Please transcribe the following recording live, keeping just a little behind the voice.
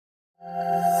Are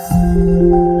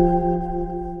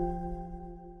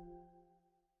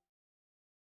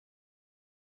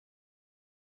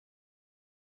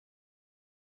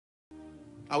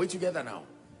we together now?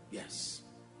 Yes.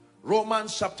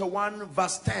 Romans chapter 1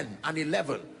 verse 10 and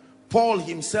 11. Paul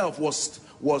himself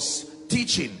was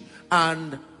teaching,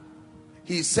 and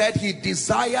he said he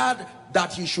desired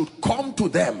that he should come to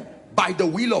them by the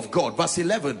will of God. Verse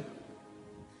 11,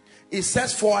 it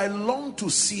says, for I long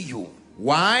to see you.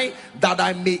 Why? That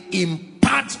I may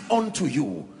impart unto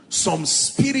you some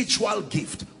spiritual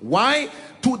gift. Why?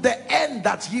 To the end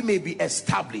that ye may be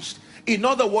established. In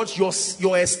other words,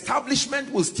 your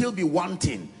establishment will still be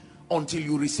wanting until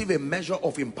you receive a measure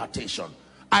of impartation.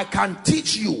 I can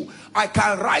teach you, I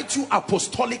can write you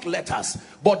apostolic letters,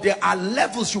 but there are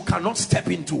levels you cannot step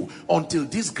into until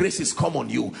this grace is come on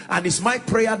you. And it's my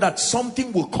prayer that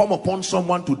something will come upon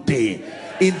someone today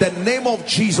in the name of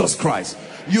Jesus Christ.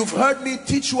 You've heard me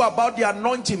teach you about the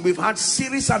anointing. We've had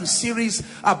series and series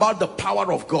about the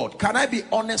power of God. Can I be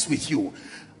honest with you?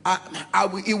 I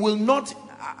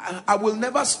will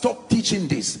never stop teaching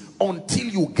this until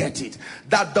you get it,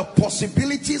 that the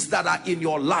possibilities that are in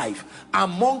your life,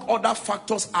 among other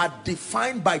factors, are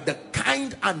defined by the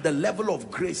kind and the level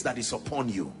of grace that is upon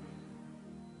you.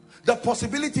 The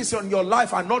possibilities in your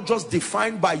life are not just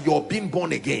defined by your being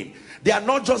born again. They are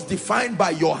not just defined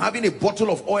by your having a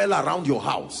bottle of oil around your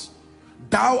house.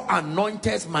 Thou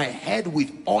anointest my head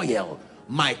with oil,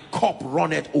 my cup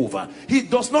runneth over. He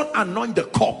does not anoint the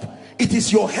cup. It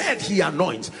is your head he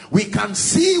anoints. We can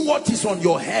see what is on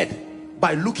your head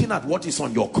by looking at what is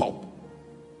on your cup.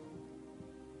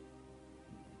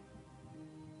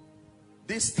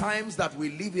 These times that we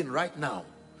live in right now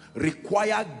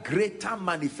require greater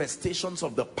manifestations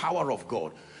of the power of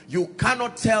God. You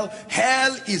cannot tell.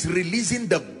 Hell is releasing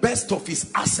the best of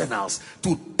his arsenals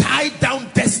to tie down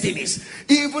destinies.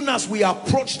 Even as we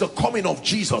approach the coming of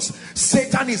Jesus,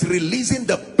 Satan is releasing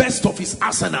the best of his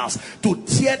arsenals to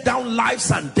tear down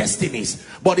lives and destinies.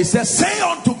 But it says, say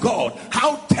unto God,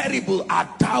 how terrible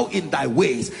art thou in thy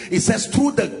ways. It says,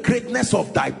 through the greatness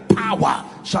of thy power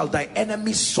shall thy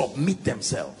enemies submit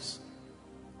themselves.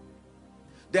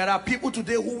 There are people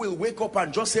today who will wake up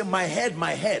and just say, my head,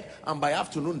 and by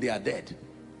afternoon they are dead.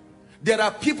 There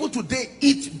are people today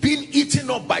being eaten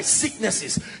up by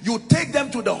sicknesses. You take them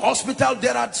to the hospital.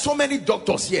 There are so many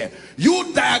doctors here.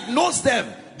 You diagnose them.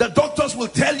 The doctors will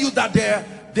tell you that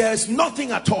there is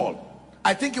nothing at all.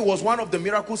 I think it was one of the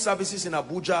miracle services in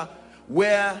Abuja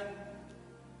where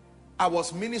I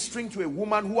was ministering to a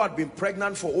woman who had been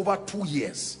pregnant for over 2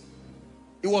 years.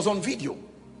 It was on video.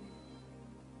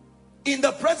 In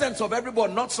the presence of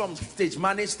everybody, not some stage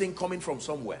managed thing coming from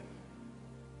somewhere.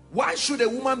 Why should a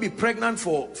woman be pregnant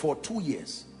for 2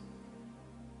 years?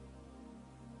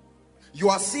 You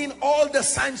are seeing all the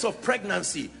signs of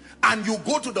pregnancy, and you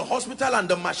go to the hospital and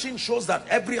the machine shows that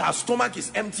her stomach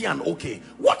is empty and okay.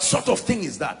 What sort of thing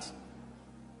is that?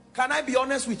 Can I be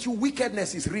honest with you?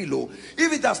 Wickedness is real.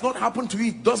 If it has not happened to you,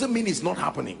 it doesn't mean it's not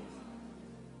happening.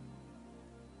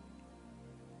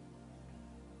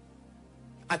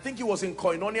 I think it was in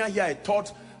Koinonia here, I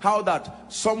taught how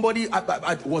that somebody,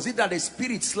 was it that a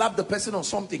spirit slapped the person or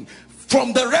something?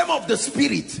 From the realm of the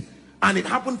spirit, and it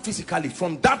happened physically.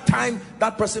 From that time,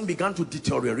 that person began to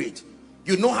deteriorate.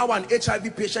 You know how an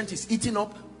HIV patient is eaten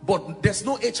up, but there's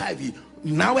no HIV.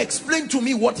 Now explain to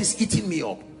me what is eating me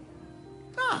up.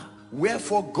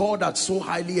 Wherefore God had so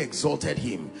highly exalted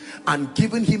him and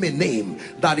given him a name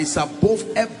that is above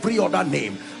every other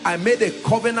name. I made a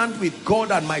covenant with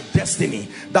God and my destiny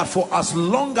that for as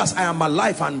long as I am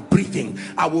alive and breathing,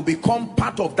 I will become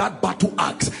part of that battle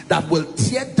axe that will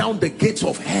tear down the gates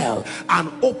of hell and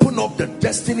open up the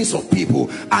destinies of people.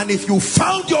 And if you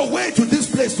found your way to this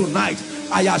place tonight,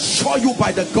 I assure you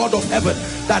by the God of heaven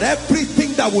that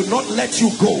everything that will not let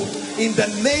you go, in the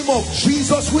name of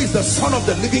Jesus, who is the Son of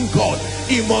the living God,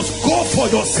 he must go for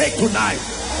your sake tonight.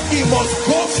 He must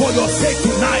go for your sake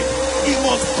tonight. He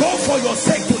must go for your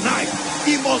sake tonight.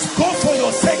 He must go for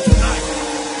your sake tonight.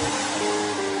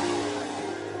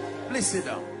 Please sit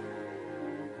down.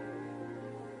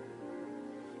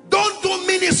 Don't do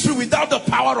ministry without the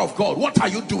power of God. What are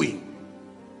you doing?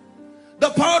 The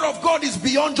power of God is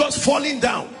beyond just falling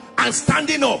down and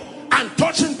standing up and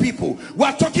touching people. We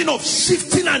are talking of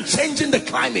shifting and changing the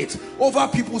climate over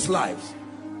people's lives.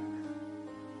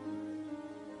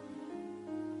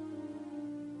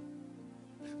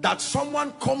 That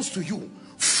someone comes to you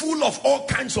full of all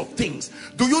kinds of things.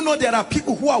 Do you know there are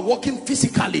people who are walking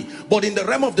physically, but in the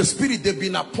realm of the spirit they've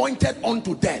been appointed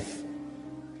unto death?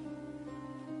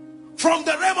 From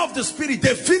the realm of the spirit,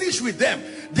 they finish with them.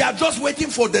 They are just waiting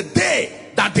for the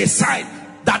day that they sign,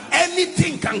 that any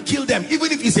anything can kill them,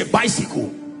 even if it's a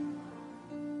bicycle.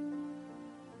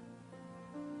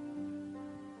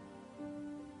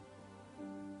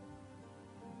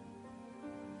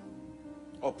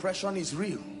 Oppression is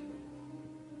real.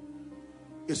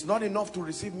 It's not enough to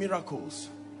receive miracles.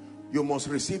 You must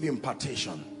receive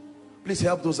impartation. Please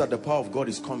help those that the power of God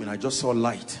is coming. I just saw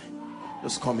light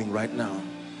just coming right now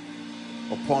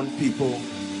upon people.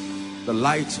 The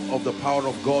light of the power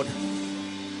of God.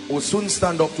 We'll soon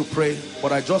stand up to pray,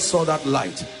 but I just saw that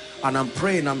light and I'm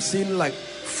praying. I'm seeing like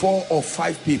 4 or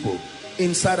 5 people,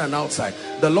 inside and outside.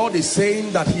 The Lord is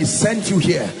saying that he sent you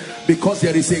here because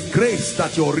there is a grace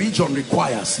that your region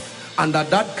requires, and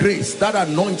that grace, that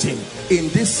anointing in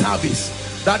this service,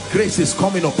 that grace is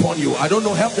coming upon you. I don't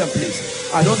know, help them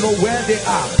please. I don't know where they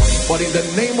are, but in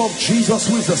the name of Jesus,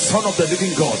 who is the Son of the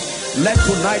living God, let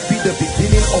tonight be the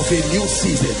beginning of a new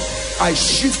season. I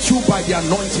shift you by the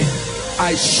anointing.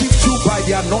 I shift you by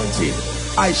the anointing.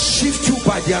 I shift you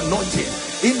by the anointing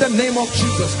in the name of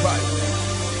Jesus Christ.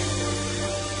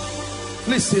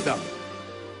 Please sit down.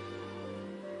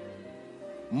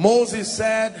 Moses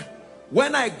said,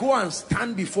 when I go and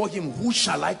stand before him, who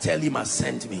shall I tell him has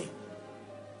sent me?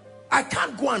 I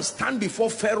can't go and stand before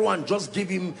Pharaoh and just give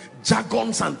him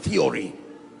jargons and theory.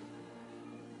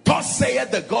 Thus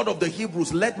saith the God of the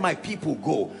Hebrews, let my people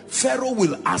go. Pharaoh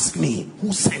will ask me,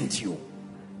 who sent you?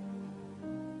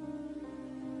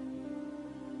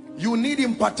 You need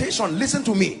impartation. Listen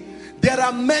to me. There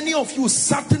are many of you,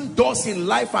 certain doors in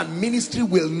life and ministry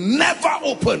will never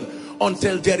open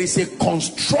until there is a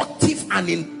constructive and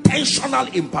intentional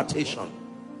impartation.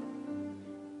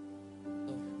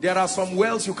 There are some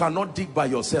wells you cannot dig by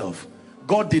yourself.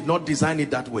 God did not design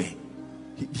it that way.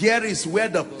 Here is where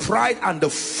the pride and the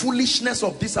foolishness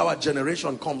of this our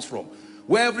generation comes from,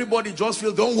 where everybody just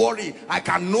feels, don't worry, I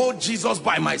can know Jesus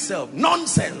by myself.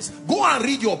 Nonsense. Go and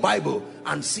read your Bible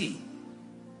and see.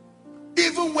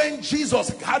 Even when Jesus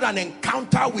had an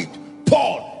encounter with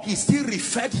Paul, he still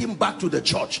referred him back to the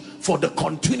church for the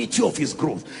continuity of his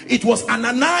growth. It was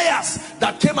Ananias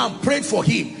that came and prayed for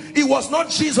him. It was not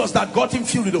Jesus that got him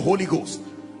filled with the Holy Ghost.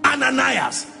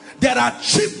 Ananias. There are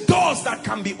cheap doors that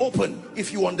can be opened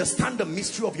if you understand the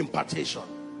mystery of impartation.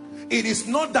 It is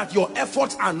not that your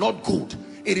efforts are not good.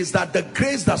 It is that the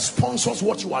grace that sponsors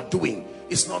what you are doing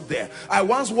is not there. I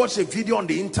once watched a video on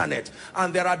the internet,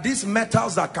 and there are these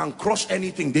metals that can crush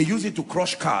anything. They use it to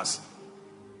crush cars.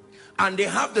 And they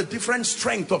have the different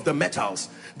strength of the metals.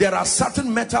 There are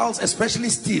certain metals, especially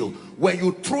steel, when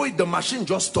you throw it, the machine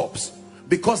just stops,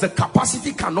 because the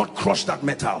capacity cannot crush that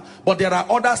metal. But there are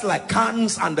others like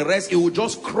cans and the rest, it will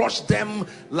just crush them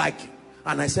like.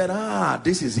 And I said,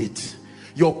 this is it.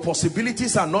 Your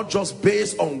possibilities are not just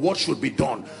based on what should be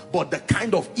done, but the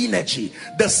kind of energy.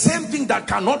 The same thing that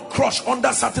cannot crush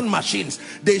under certain machines,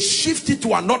 they shift it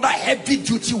to another heavy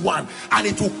duty one and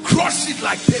it will crush it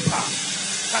like paper.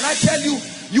 Can I tell you,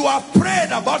 you are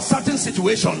prayed about certain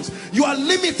situations. You are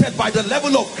limited by the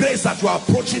level of grace that you are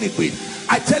approaching it with.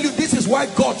 I tell you, this is why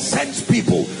God sends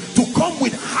people to come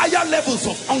with higher levels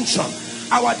of unction.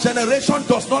 Our generation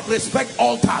does not respect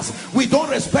altars. We don't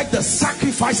respect the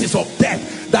sacrifices of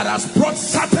death that has brought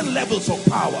certain levels of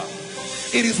power.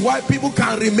 It is why people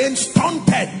can remain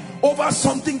stunted over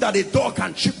something that a door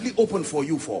can cheaply open for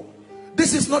you for.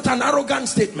 This is not an arrogant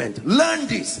statement. Learn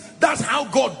this. That's how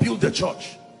God built the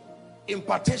church.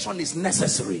 Impartation is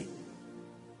necessary.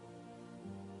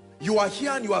 You are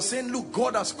here and you are saying, look,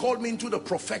 God has called me into the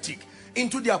prophetic,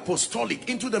 into the apostolic,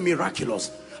 into the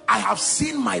miraculous. I have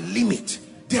seen my limit.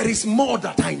 There is more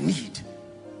that I need.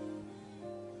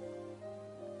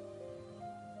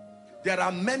 There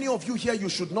are many of you here, you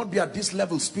should not be at this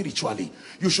level spiritually.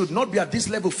 You should not be at this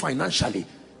level financially.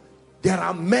 There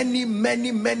are many,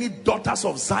 many, many daughters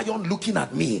of Zion looking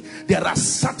at me. There are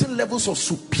certain levels of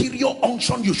superior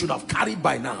unction you should have carried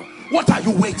by now. What are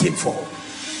you waiting for?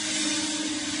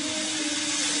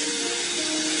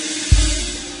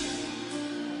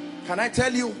 Can I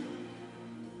tell you?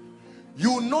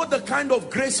 You know the kind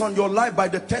of grace on your life by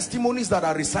the testimonies that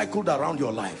are recycled around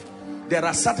your life. There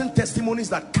are certain testimonies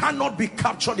that cannot be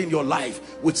captured in your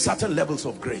life with certain levels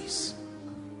of grace.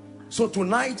 So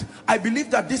tonight, I believe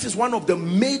that this is one of the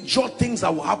major things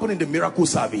that will happen in the miracle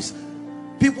service.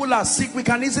 People are sick, we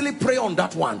can easily pray on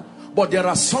that one. But there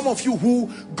are some of you who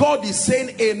God is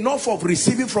saying, enough of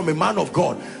receiving from a man of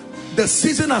God. The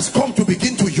season has come to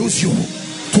begin to use you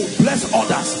to bless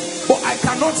others. But I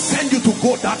cannot send you to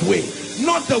go that way.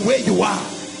 Not the way you are.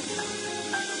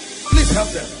 Please help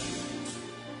them.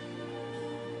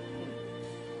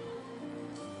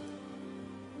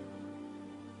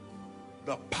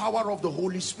 The power of the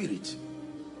Holy Spirit.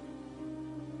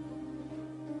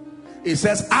 It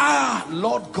says, ah,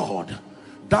 Lord God,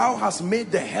 thou hast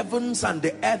made the heavens and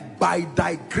the earth by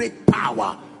thy great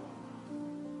power.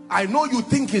 I know you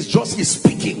think it's just his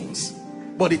speakings,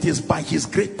 but it is by his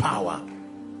great power.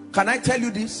 Can I tell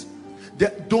you this?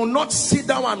 Do not sit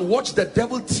down and watch the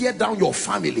devil tear down your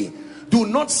family. Do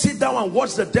not sit down and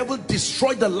watch the devil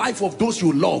destroy the life of those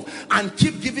you love and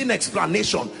keep giving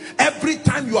explanation. Every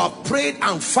time you have prayed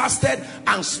and fasted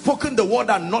and spoken the word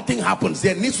and nothing happens,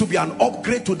 there needs to be an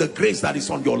upgrade to the grace that is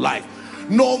on your life.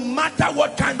 No matter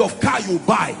what kind of car you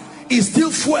buy, it's still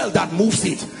fuel that moves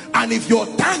it. And if your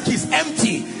tank is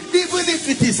empty, even if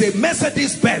it is a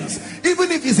Mercedes Benz,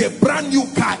 even if it's a brand new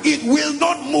car, it will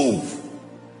not move.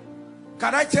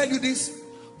 Can I tell you this?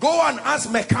 Go and ask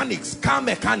mechanics, car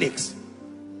mechanics.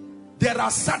 There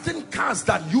are certain cars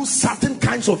that use certain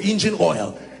kinds of engine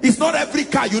oil. It's not every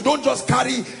car. You don't just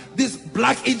carry this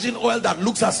black engine oil that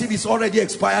looks as if it's already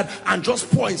expired and just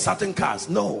pour in certain cars.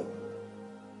 No.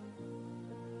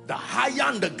 The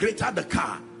higher and the greater the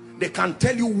car, they can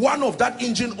tell you one of that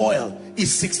engine oil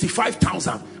is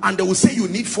 65,000 and they will say you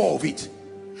need 4 of it.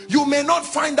 You may not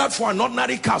find that for an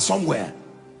ordinary car somewhere.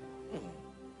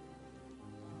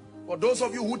 For those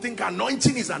of you who think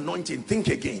anointing is anointing, think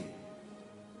again.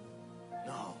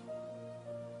 No.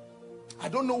 I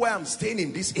don't know why I'm staying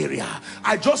in this area.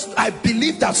 I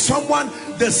believe that someone,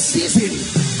 the season,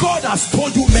 God has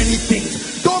told you many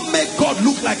things. Don't make God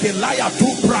look like a liar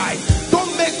through pride.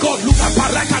 Don't make God look like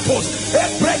parakatos.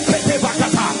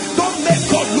 Don't make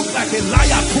God look like a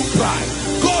liar through pride.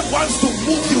 God wants to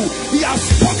move you. He has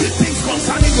spoken things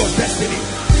concerning your destiny.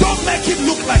 Don't make him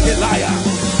look like a liar.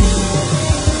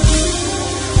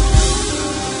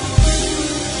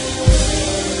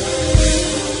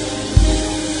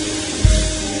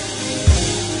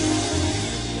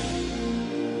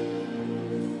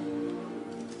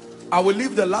 I will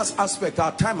leave the last aspect.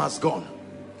 Our time has gone.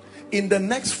 In the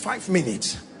next 5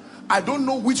 minutes, I don't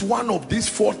know which one of these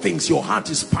 4 things your heart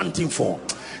is panting for.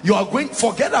 You are going,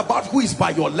 forget about who is by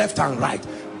your left and right.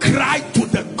 Cry to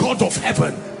the God of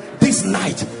heaven this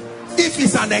night. If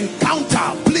it's an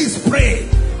encounter, please pray.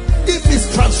 If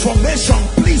it's transformation,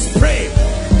 please pray.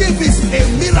 If it's a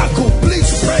miracle,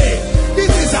 please pray. If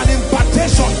it's an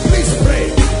impartation, please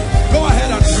pray. Go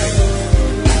ahead and pray.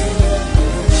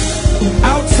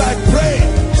 Outside, pray.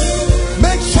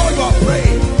 Make sure you are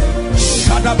praying.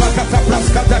 Shadabakata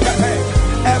praskatakate.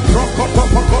 Ebrokoto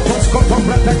pokotos koto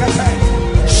pratakate.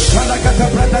 Shadakata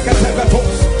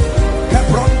pratakatagatos.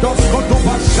 Hebrondos koto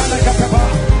bashadakataba.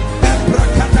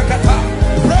 Ebrakatakata.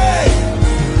 Pray.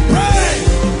 Pray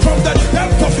from the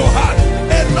depth of your heart.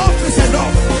 Enough is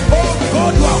enough. Oh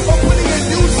God, you are opening a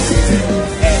new season,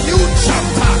 a new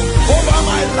chapter over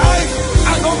my life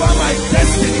and over my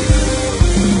destiny.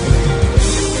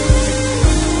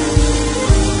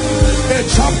 A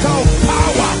chapter of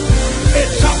power, a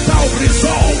chapter of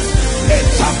resolve, a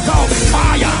chapter of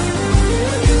fire.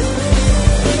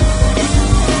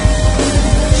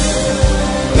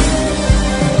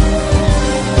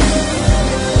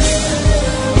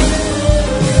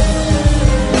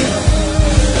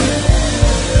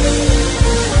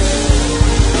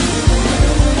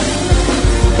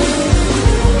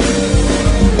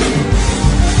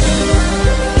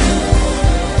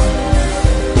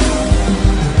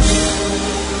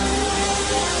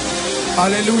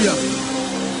 Hallelujah.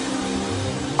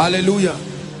 Hallelujah.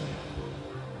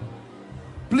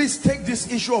 Please take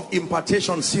this issue of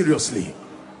impartation seriously.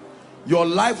 Your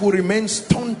life will remain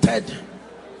stunted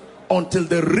until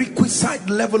the requisite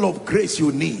level of grace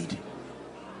you need.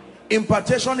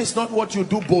 Impartation is not what you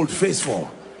do bold-faced for.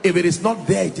 If it is not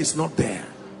there, it is not there.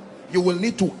 You will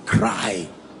need to cry.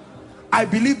 I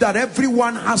believe that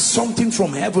everyone has something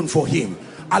from heaven for him.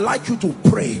 I'd like you to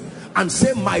pray and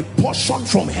say, my portion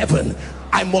from heaven,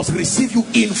 I must receive you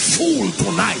in full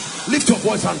tonight. Lift your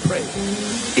voice and pray.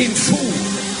 In full.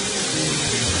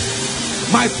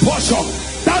 My portion,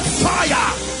 that fire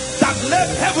that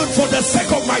left heaven for the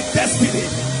sake of my destiny,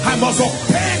 I must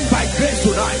obtain by grace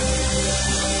tonight.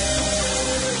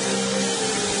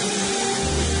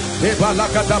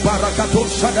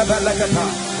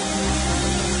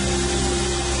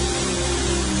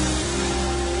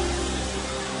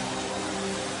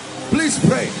 Please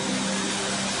pray.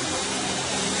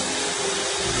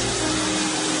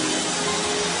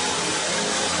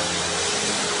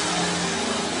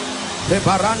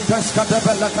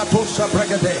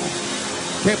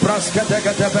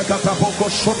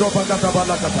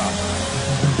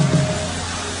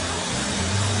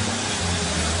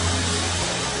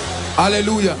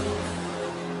 Hallelujah.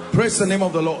 Praise the name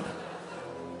of the Lord.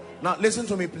 Now listen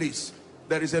to me, please.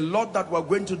 There is a lot that we're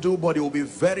going to do, but it will be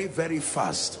very, very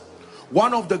fast.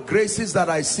 One of the graces that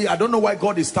I see, I don't know why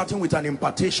God is starting with an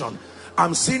impartation.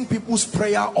 I'm seeing people's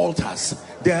prayer altars.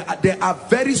 They are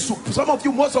very, some of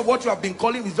you, most of what you have been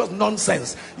calling is just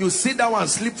nonsense. You sit down and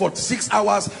sleep for 6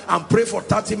 hours and pray for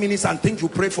 30 minutes and think you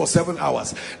pray for 7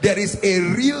 hours. There is a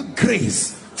real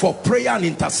grace for prayer and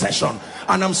intercession.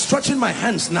 And I'm stretching my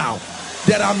hands now.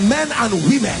 There are men and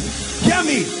women, hear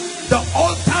me, the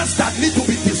altars that need to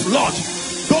be dislodged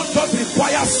don't just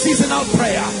require seasonal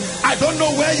prayer. I don't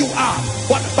know where you are,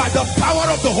 but by the power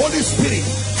of the Holy Spirit,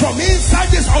 from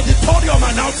inside this auditorium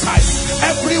and outside,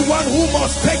 everyone who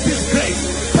must take this grace,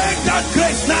 take that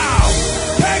grace now.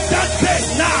 Take that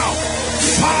grace now.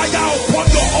 Fire upon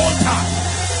your altar.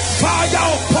 Fire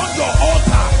upon your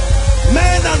altar.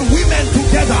 Men and women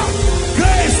together.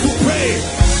 Grace to pray.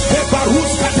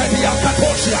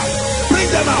 Bring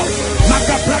them out.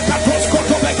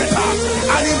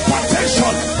 An impartation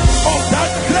of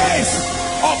that grace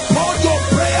upon your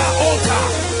prayer altar.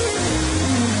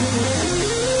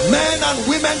 Men and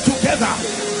women together.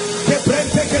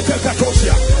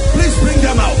 Please bring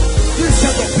them out. This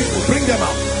set of people, bring them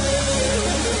out.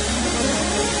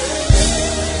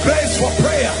 Grace for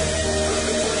prayer.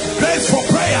 Grace for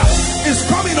prayer is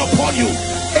coming upon you.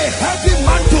 A heavy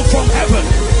mantle from heaven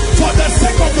for the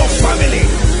sake of your family.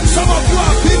 Some of you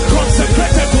have been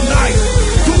consecrated tonight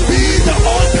to be the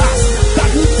altars that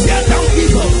will tear down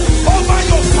evil over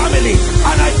your family.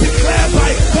 And I declare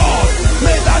by God,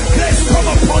 may that grace come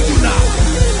upon you now.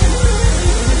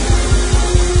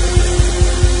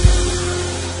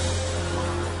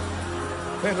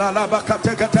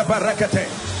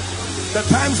 The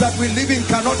times that we live in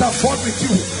cannot afford with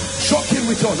you shocking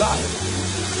with your life.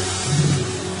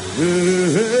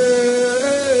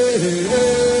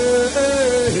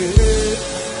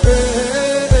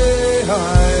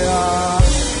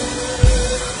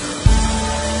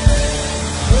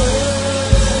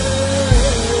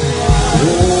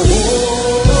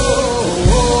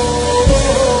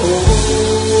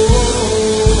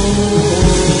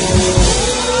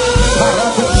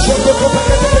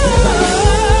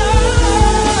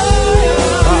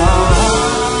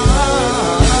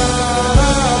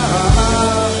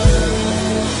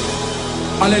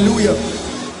 Hallelujah.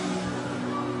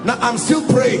 Now I'm still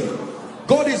praying.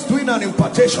 God is doing an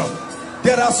impartation.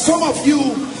 There are some of you,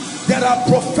 there are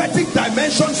prophetic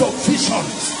dimensions of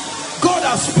visions. God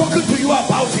has spoken to you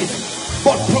about it,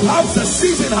 but perhaps the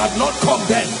season had not come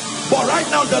then. But right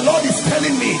now the Lord is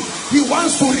telling me he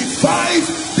wants to revive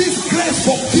this grace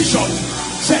for vision,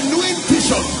 genuine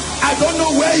vision. I don't know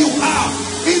where you are,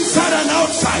 inside and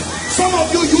outside. Some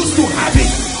of you used to have it,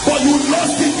 but you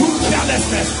lost it through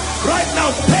carelessness. Right now,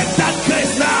 take that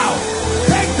grace now.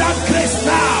 Take that grace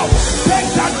now. Take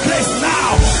that grace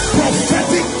now.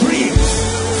 Prophetic dreams,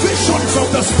 visions of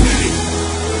the Spirit.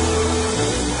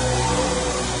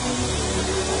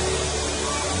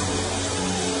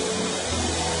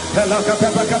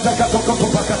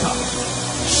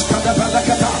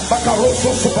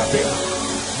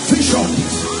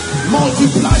 Visions,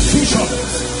 multiplied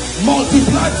visions,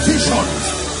 multiplied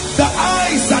visions. The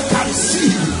eyes that can see,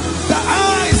 the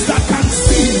eyes that can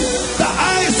see, the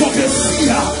eyes of a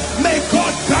seer, may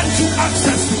God grant you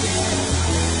access to it.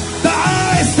 The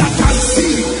eyes that can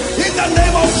see, in the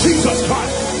name of Jesus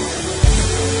Christ.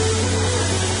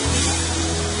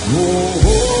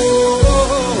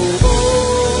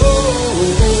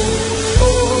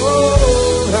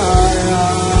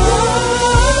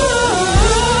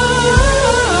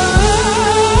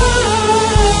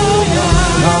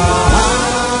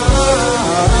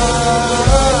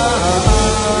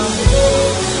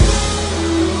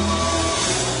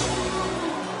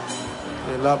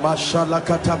 Mashallah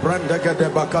kata branda gede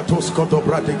bakatos koto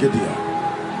brade gedia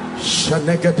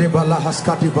shanegede bala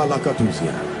haskati bala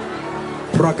katuzia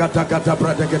pragata kata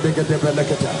brade gede gede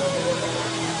beleketa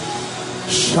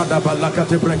shada bala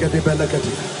kate bragede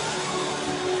beleketa.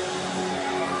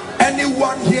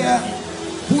 Anyone here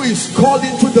who is called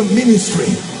into the ministry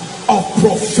of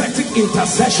prophetic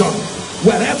intercession,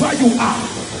 wherever you are,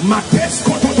 mates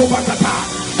koto do bakata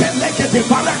belekete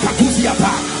bala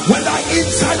katuziata, whether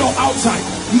inside or outside,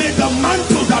 may the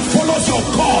mantle that follows your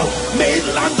call, may it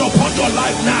land upon your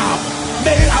life now.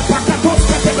 May it land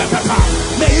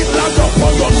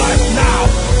upon your life now.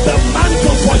 The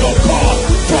mantle for your call,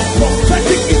 for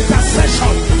prophetic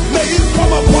intercession, may it come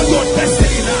upon your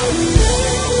destiny now.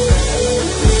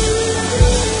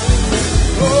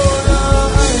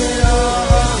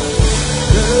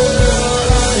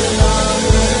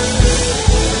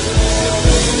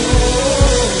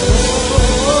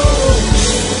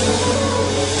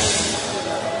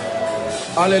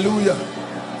 Hallelujah.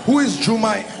 Who is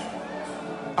Jumai?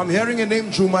 I'm hearing a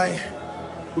name, Jumai.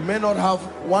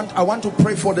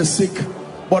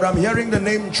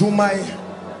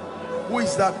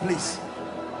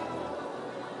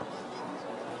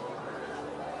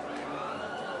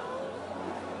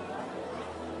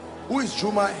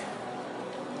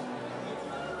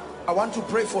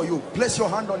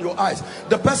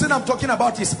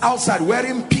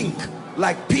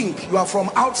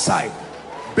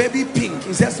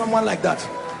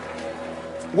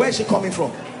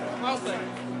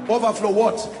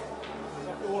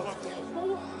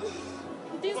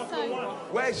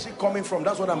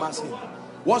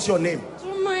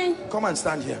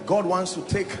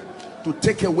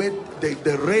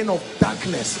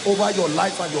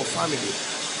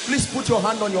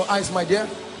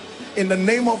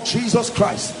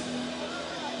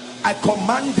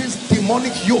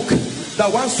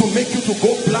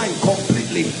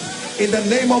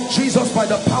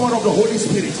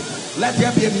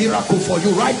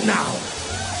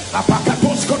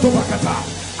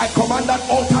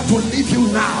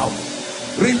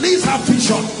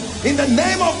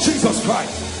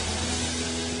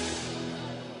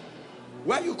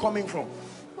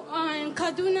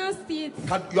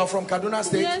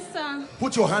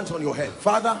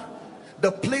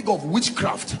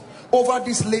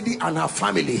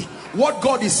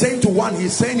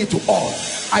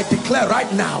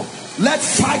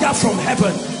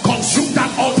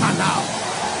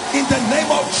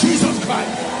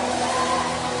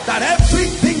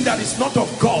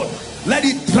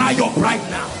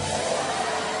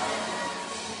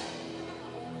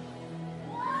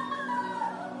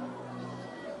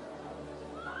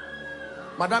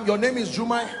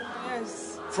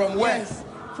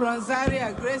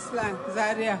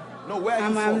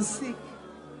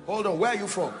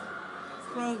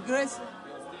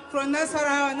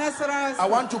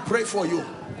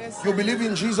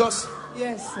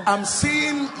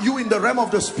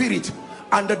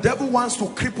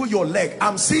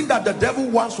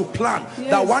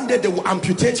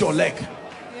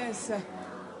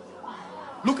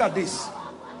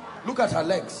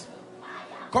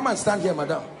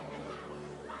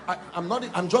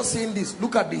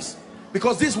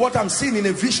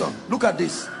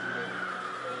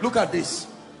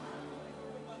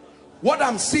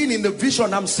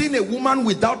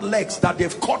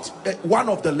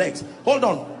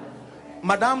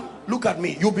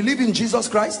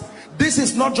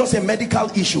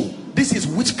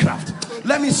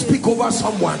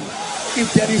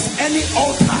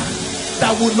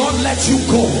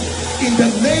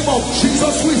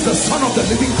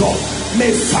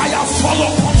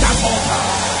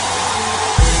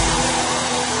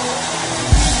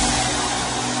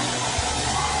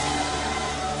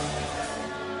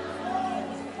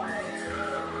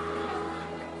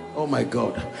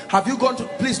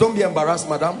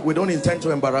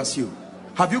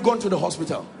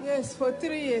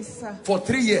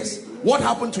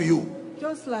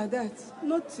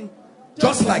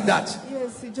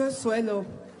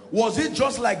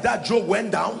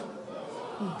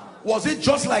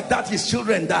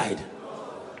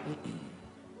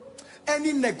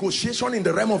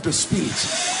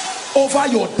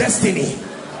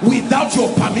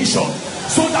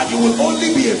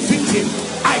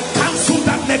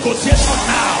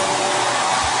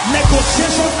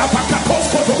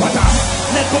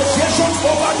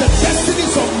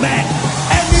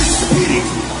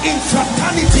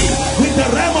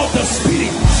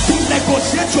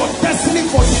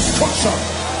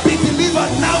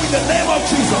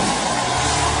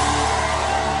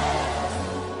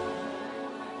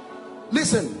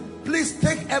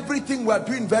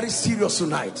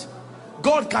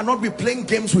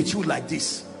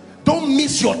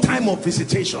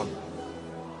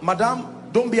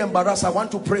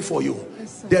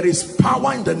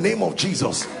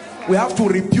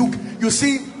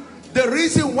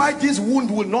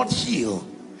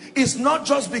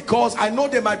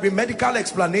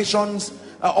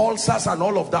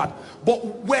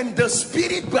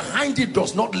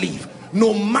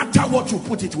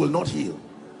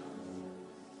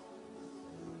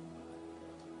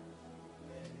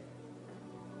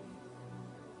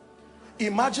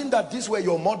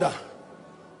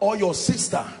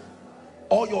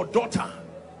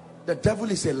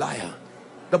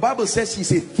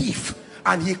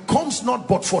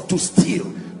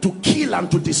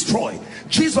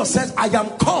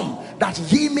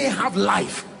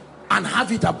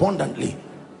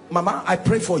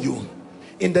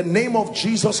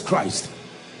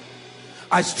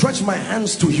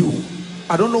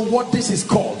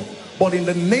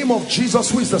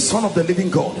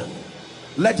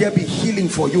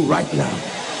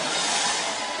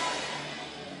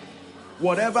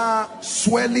 whatever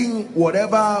swelling,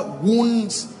 whatever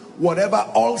wounds, whatever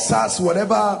ulcers,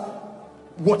 whatever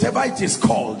it is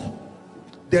called,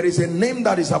 there is a name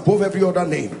that is above every other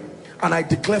name. And I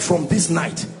declare from this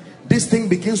night, this thing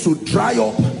begins to dry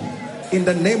up in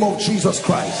the name of Jesus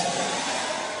Christ.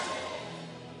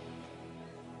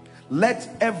 Let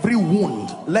every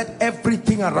wound, let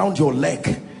everything around your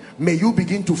leg, may you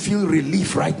begin to feel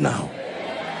relief right now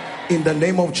in the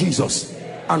name of Jesus.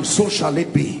 And so shall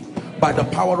it be by the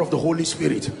power of the Holy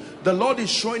Spirit. The Lord is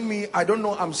showing me, I don't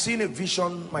know, I'm seeing a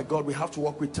vision. My God, we have to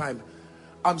work with time.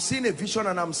 I'm seeing a vision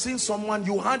and I'm seeing someone,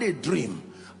 you had a dream,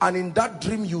 and in that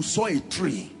dream you saw a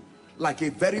tree, like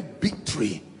a very big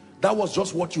tree. That was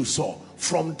just what you saw.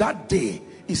 From that day,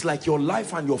 it's like your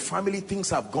life and your family,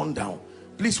 things have gone down.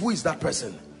 Please, who is that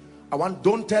person?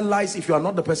 Don't tell lies. If you are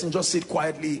not the person, just sit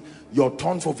quietly. Your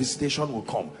turn for visitation will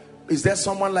come. Is there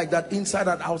someone like that inside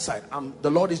and outside? The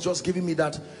Lord is just giving me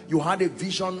that you had a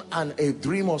vision and a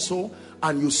dream or so,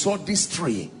 and you saw this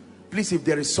tree. Please, if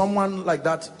there is someone like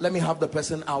that, let me have the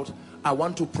person out. I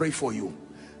want to pray for you.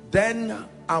 Then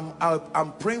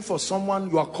I'm praying for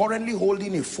someone. You are currently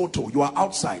holding a photo. You are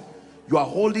outside. You are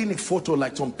holding a photo,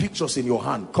 like some pictures in your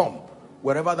hand. Come,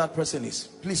 wherever that person is.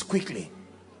 Please, quickly,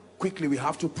 we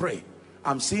have to pray.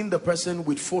 I'm seeing the person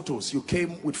with photos. You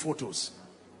came with photos.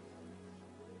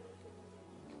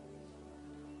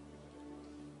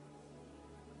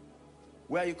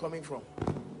 Where are you coming from?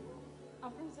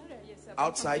 I'm from Zaria, yes, sir.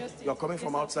 Outside? You're coming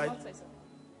from outside? Outside, sir.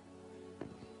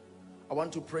 I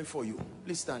want to pray for you.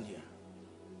 Please stand here.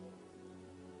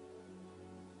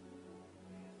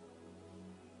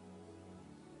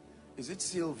 Is it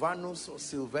Silvanus or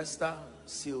Sylvester?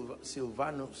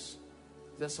 Silvanus?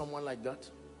 Is there someone like that?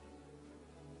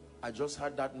 I just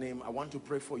heard that name. I want to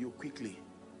pray for you quickly.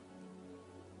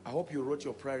 I hope you wrote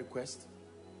your prayer request.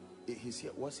 He's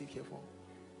here. What's he here for?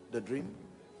 The dream?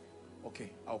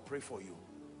 Okay, I'll pray for you.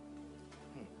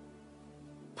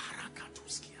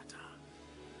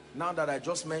 Now that I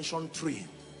just mentioned tree,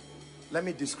 let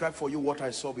me describe for you what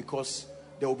I saw, because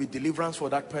there will be deliverance for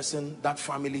that person, that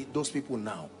family, those people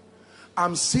now.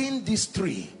 I'm seeing this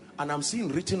tree and I'm seeing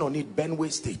written on it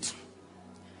Benue State.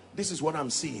 This is what I'm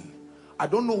seeing. I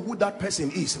don't know who that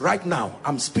person is. Right now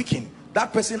I'm speaking.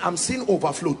 That person, I'm seeing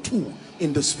overflow too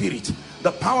in the spirit.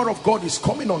 The power of God is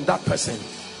coming on that person.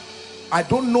 I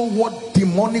don't know what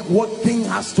demonic, what thing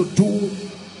has to do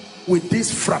with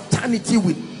this fraternity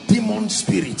with demon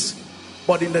spirits,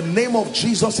 but in the name of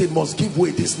Jesus, it must give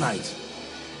way this night.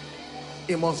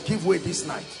 It must give way this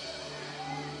night.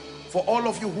 For all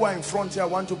of you who are in front here, I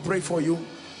want to pray for you.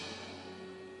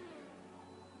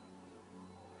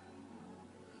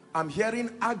 I'm hearing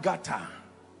Agatha.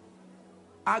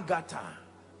 Agatha.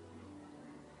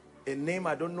 A name,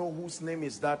 I don't know whose name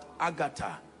is that.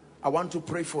 Agatha. I want to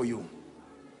pray for you.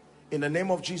 In the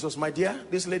name of Jesus, my dear,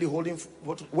 this lady holding,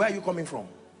 where are you coming from?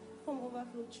 From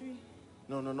Overflow Tree.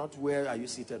 No, not where are you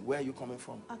seated. Where are you coming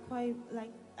from? Akwa,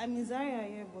 like, I'm in Zaria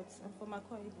here, but I'm from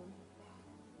Akwa Ibom.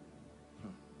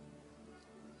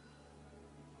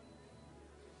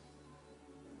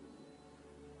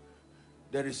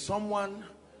 There is someone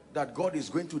that God is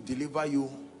going to deliver you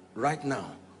right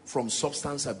now from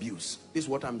substance abuse. This is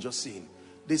what I'm just seeing.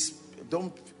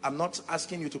 I'm not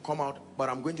asking you to come out, but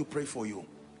I'm going to pray for you.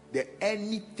 There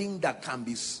anything that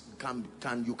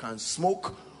you can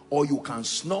smoke, or you can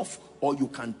snuff, or you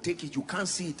can take it, you can't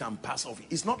see it and pass off.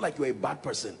 It's not like you're a bad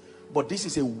person, but this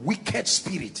is a wicked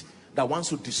spirit that wants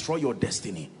to destroy your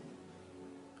destiny.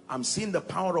 I'm seeing the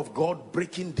power of God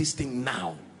breaking this thing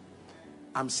now.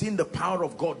 I'm seeing the power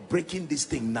of God breaking this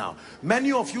thing now.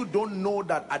 Many of you don't know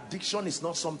that addiction is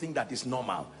not something that is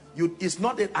normal. It's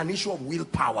not an issue of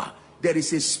willpower. There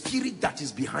is a spirit that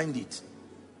is behind it.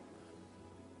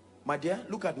 My dear,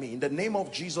 look at me. In the name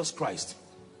of Jesus Christ,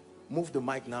 move the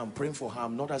mic now. I'm praying for her.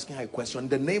 I'm not asking her a question. In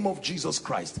the name of Jesus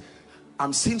Christ,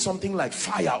 I'm seeing something like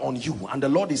fire on you, and the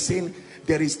Lord is saying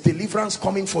there is deliverance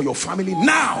coming for your family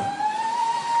now.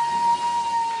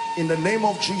 In the name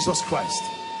of Jesus Christ.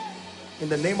 In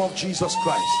the name of Jesus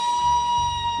Christ.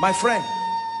 My friend,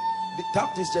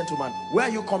 tap this gentleman. Where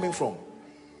are you coming from?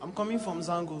 I'm coming from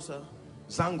Zango, sir.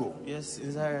 Zango? Yes,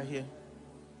 in Zaria here.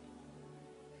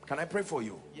 Can I pray for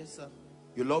you? Yes, sir.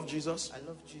 You love Jesus? I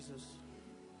love Jesus.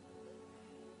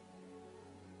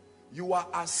 You are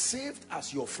as saved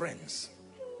as your friends.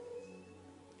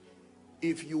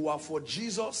 If you are for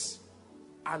Jesus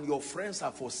and your friends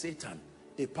are for Satan,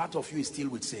 a part of you is still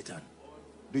with Satan.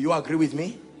 Do you agree with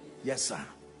me? Yes, sir.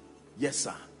 Yes,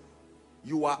 sir.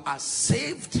 You are as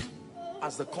saved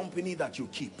as the company that you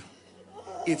keep.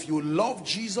 If you love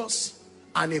Jesus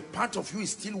and a part of you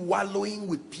is still wallowing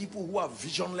with people who are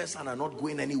visionless and are not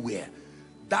going anywhere,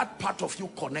 that part of you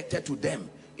connected to them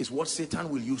is what Satan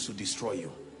will use to destroy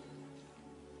you.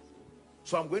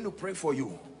 So I'm going to pray for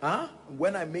you.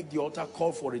 When I make the altar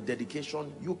call for a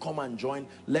dedication, you come and join.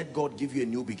 Let God give you a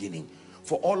new beginning.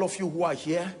 For all of you who are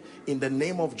here, in the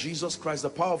name of Jesus Christ, the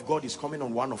power of God is coming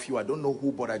on one of you. I don't know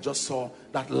who, but I just saw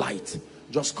that light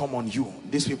just come on you.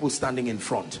 These people standing in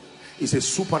front, it's a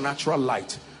supernatural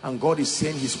light, and God is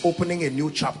saying he's opening a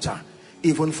new chapter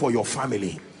even for your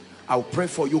family. I'll pray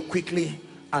for you quickly,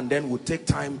 and then we'll take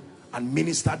time and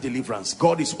minister deliverance.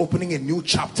 God is opening a new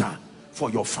chapter for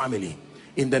your family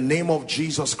in the name of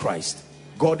Jesus Christ.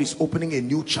 God is opening a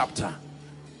new chapter.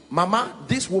 Mama,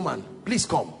 this woman, please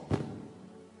come.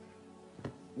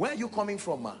 Where are you coming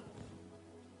from, ma?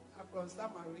 I'm from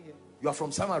Samaria. You are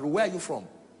from Samaria. Where are you from?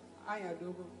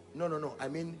 Ayadogo. No. I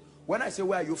mean, when I say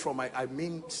where are you from, I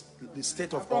mean the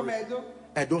state of From Edo.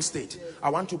 Edo State. Yes. I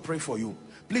want to pray for you.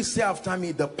 Please say after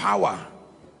me, the power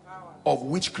of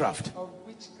witchcraft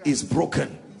is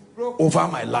broken over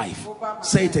my life.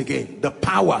 Say it again. The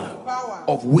power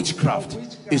of witchcraft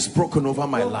is broken over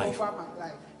my life.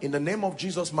 In the name of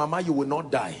Jesus, Mama, you will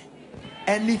not die.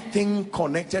 Anything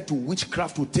connected to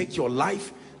witchcraft will take your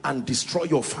life and destroy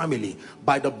your family.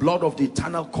 By the blood of the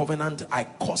eternal covenant, I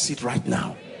curse it right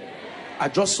now. I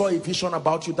just saw a vision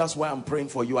about you. That's why I'm praying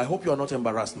for you. I hope you are not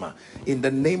embarrassed, ma. In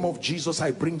the name of Jesus,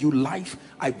 I bring you life.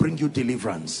 I bring you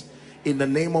deliverance. In the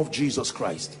name of Jesus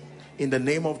Christ. In the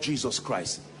name of Jesus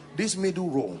Christ. This middle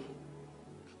row,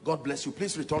 God bless you.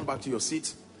 Please return back to your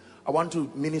seats. I want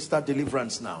to minister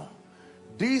deliverance now.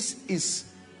 This is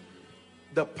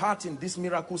the part in this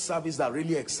miracle service that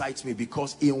really excites me,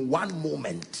 because in one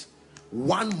moment,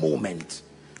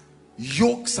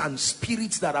 yokes and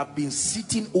spirits that have been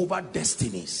sitting over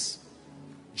destinies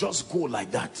just go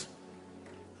like that.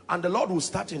 And the Lord will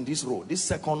start in this row, this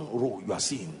second row you are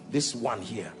seeing, this one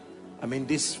here, I mean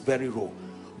this very row,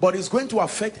 but it's going to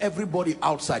affect everybody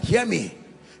outside. Hear me.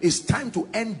 It's time to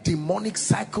end demonic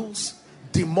cycles,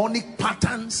 demonic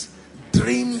patterns,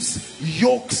 dreams,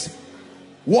 yokes,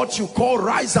 what you call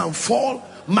rise and fall,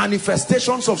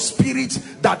 manifestations of spirits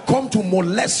that come to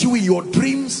molest you in your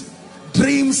dreams,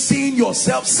 seeing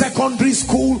yourself secondary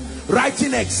school,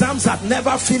 writing exams that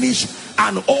never finish,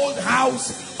 an old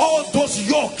house, all those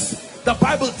yokes. The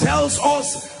Bible tells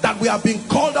us that we have been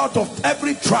called out of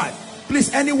every tribe.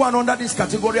 Please, anyone under this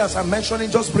category as I'm mentioning,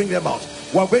 just bring them out.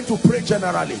 We're going to pray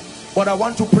generally, but I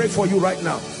want to pray for you right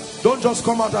now. Don't just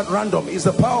come out at random. It's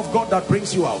the power of God that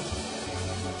brings you out.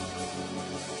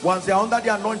 Once they are under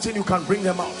the anointing, you can bring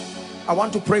them out. I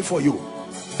want to pray for you.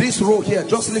 This row here,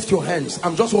 just lift your hands.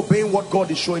 I'm just obeying what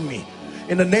God is showing me.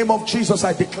 In the name of Jesus,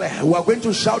 I declare, we are going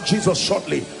to shout Jesus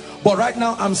shortly, but right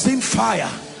now I'm seeing fire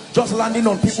just landing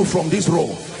on people from this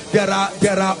row. There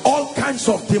are all kinds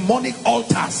of demonic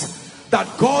altars that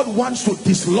God wants to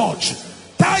dislodge,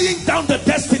 tying down the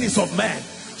destinies of man.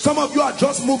 Some of you are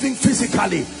just moving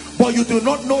physically, but you do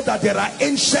not know that there are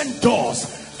ancient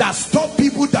doors that stop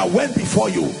people that went before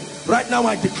you. Right now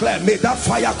I declare, may that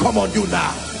fire come on you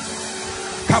now.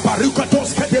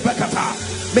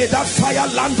 May that fire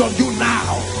land on you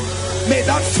now. May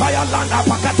that fire land.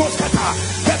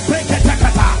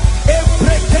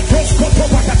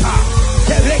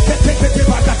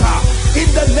 In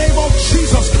the name of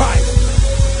Jesus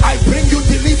Christ, I bring you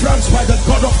deliverance by the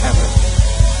God of heaven.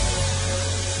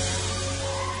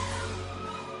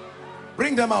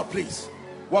 Bring them out, please.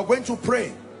 We're going to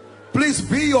pray. Please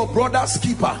be your brother's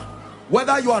keeper.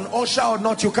 Whether you're an usher or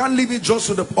not, you can't leave it just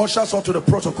to the ushers or to the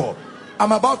protocol.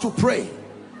 I'm about to pray.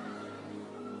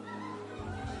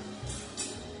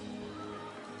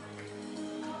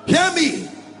 Hear me.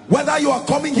 Whether you are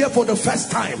coming here for the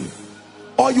first time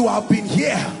or you have been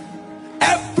here,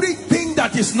 everything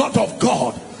that is not of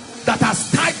God that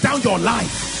has tied down your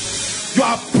life, you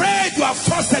have prayed, you have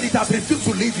fasted, it has refused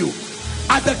to leave you.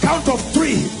 At the count of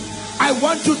 3, I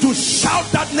want you to shout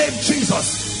that name,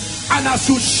 Jesus. And as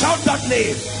you shout that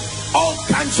name, all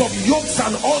kinds of yokes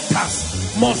and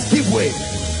altars must give way.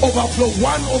 Overflow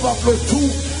 1, overflow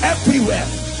 2, everywhere.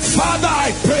 Father,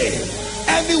 I pray,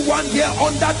 anyone here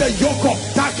under the yoke of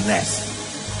darkness,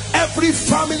 every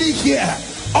family here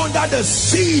under the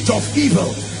siege of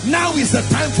evil, now is the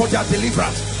time for their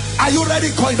deliverance. Are you ready,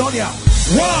 koinonia?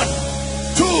 1,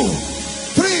 2,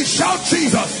 3, shout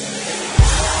Jesus.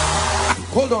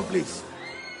 Hold on, please.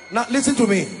 Now listen to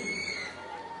me.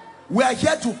 We are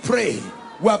here to pray.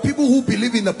 We are people who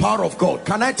believe in the power of God.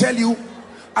 Can I tell you,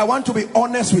 I want to be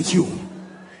honest with you.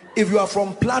 If you are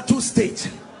from Plateau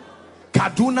State,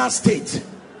 Kaduna State,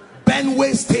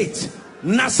 Benue State,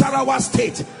 Nasarawa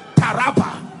State,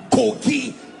 Taraba,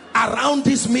 Kogi, around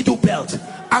this middle belt.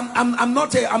 I'm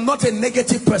not a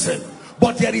negative person,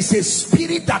 but there is a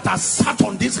spirit that has sat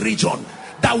on this region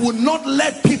that will not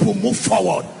let people move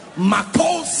forward.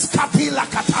 Makos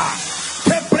katilakata,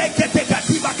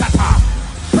 kebreketegativakata,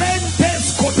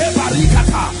 prendes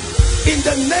kotebarikata. In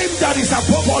the name that is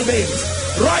above all names,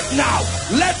 right now,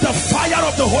 let the fire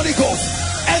of the Holy Ghost,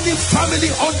 any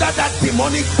family under that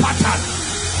demonic pattern,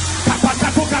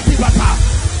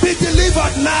 be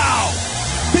delivered now,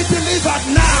 be delivered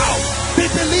now, be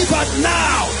delivered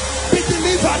now, be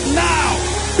delivered now,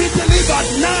 be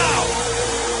delivered now.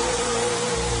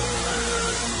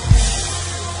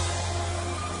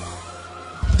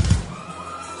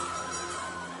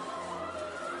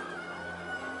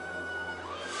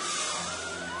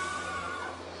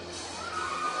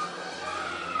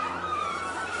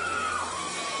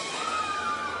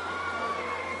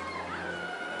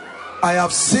 I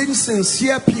have seen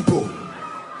sincere people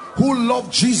who love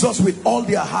Jesus with all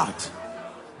their heart,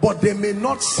 but they may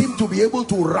not seem to be able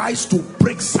to rise to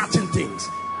break certain things.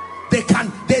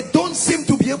 They don't seem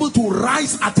to be able to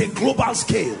rise at a global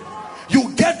scale.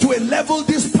 You get to a level,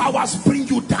 these powers bring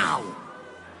you down.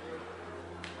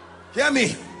 Hear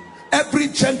me. Every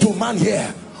gentleman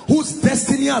here whose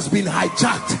destiny has been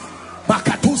hijacked,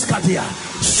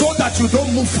 so that you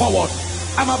don't move forward,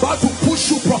 I'm about to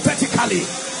push you prophetically,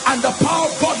 and the power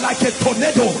of God, like a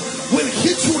tornado, will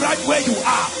hit you right where you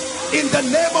are. In the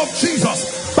name of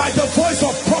Jesus, by the voice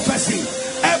of prophecy,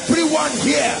 everyone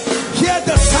here, hear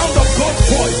the sound of God's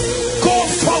voice. Go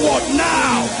forward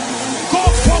now. Go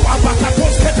forward.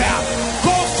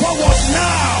 Go forward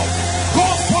now. Go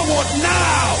forward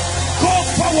now. Go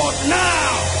forward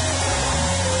now.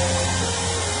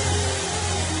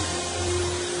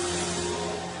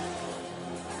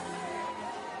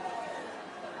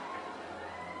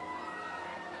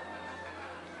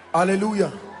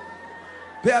 Hallelujah.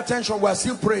 Pay attention, we are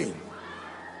still praying.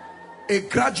 A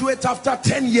graduate after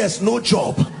 10 years, no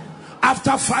job.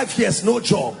 After 5 years, no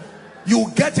job.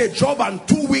 You get a job and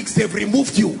 2 weeks they've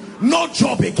removed you. No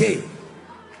job again.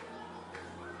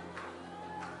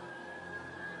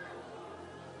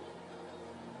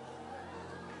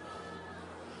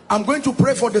 I'm going to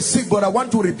pray for the sick, but I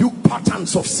want to rebuke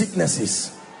patterns of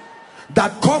sicknesses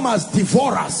that come as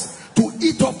devourers to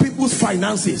eat up people's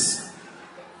finances.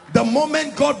 The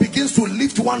moment God begins to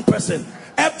lift one person,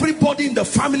 everybody in the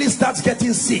family starts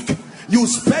getting sick. You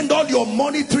spend all your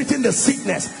money treating the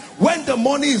sickness. When the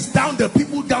money is down, the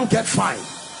people down get fine.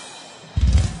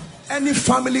 Any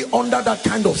family under that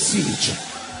kind of siege,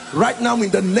 right now, in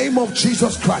the name of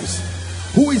Jesus Christ,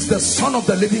 who is the Son of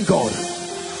the living God,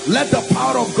 let the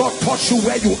power of God touch you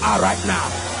where you are right now.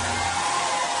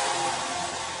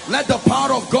 Let the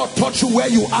power of God touch you where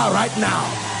you are right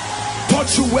now.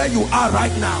 Touch you where you are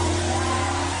right now.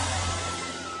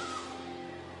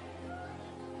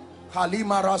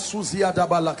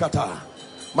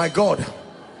 My God,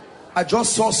 I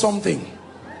just saw something.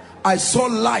 I saw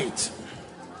light,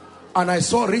 and I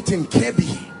saw written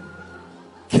Kebbi,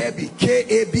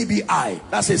 K-A-B-B-I.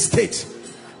 That's a state.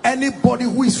 Anybody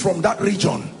who is from that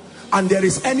region, and there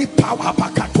is any power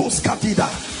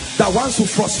that wants to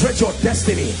frustrate your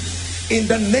destiny, in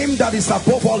the name that is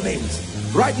above all names,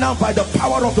 right now, by the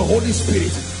power of the Holy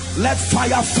Spirit, let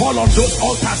fire fall on those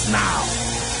altars now.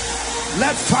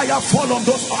 Let fire fall on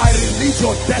those. I release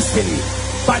your destiny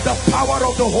by the power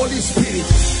of the Holy Spirit.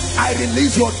 I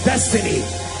release your destiny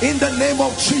in the name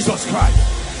of Jesus Christ.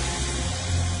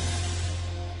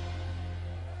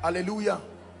 Hallelujah.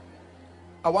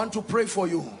 I want to pray for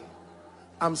you.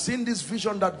 I'm seeing this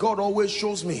vision that God always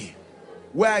shows me,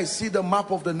 where I see the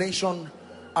map of the nation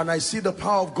and I see the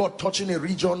power of God touching a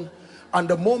region. And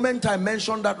the moment I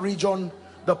mention that region,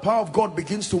 the power of God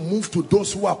begins to move to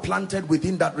those who are planted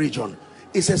within that region.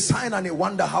 It's a sign and a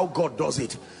wonder how God does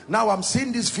it. Now I'm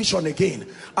seeing this vision again,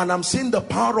 and I'm seeing the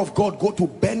power of God go to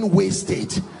Benue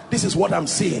State. This is what I'm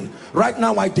seeing. Right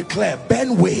now I declare,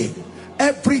 Benue,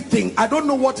 everything. I don't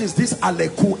know what is this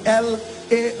Aleku,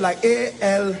 L-A, like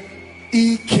A-L-E-K-U.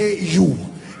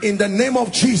 In the name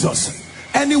of Jesus,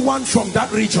 anyone from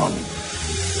that region,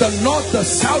 the north, the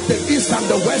south, the east, and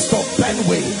the west of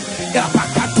Benue,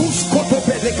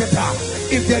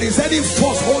 if there is any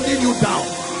force holding you down,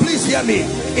 please hear me.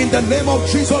 In the name of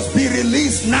Jesus, be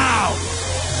released now.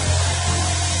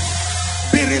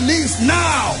 Be released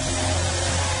now.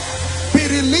 Be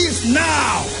released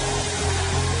now.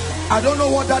 I don't know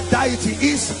what that deity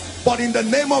is, but in the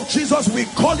name of Jesus, we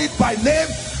call it by name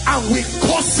and we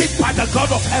curse it by the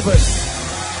God of heaven.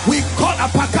 We call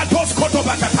Apakatos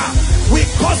Kotobakata. We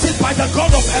curse it by the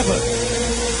God of heaven.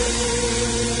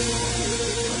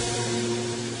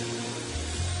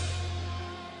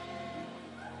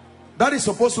 That is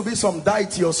supposed to be some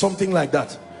deity or something like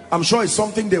that. I'm sure it's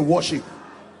something they worship.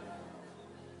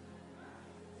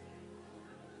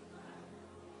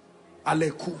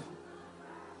 Aleku.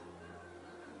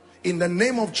 In the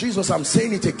name of Jesus, I'm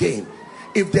saying it again.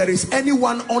 If there is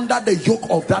anyone under the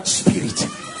yoke of that spirit,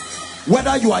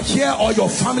 whether you are here or your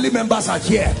family members are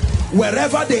here,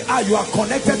 wherever they are, you are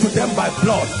connected to them by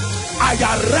blood. I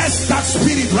arrest that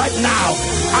spirit right now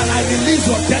and I release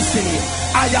your destiny.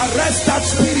 I arrest that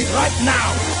spirit right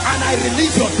now and I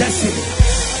release your destiny.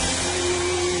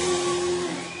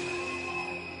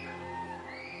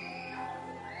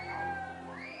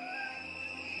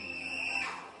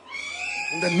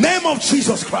 In the name of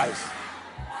Jesus Christ.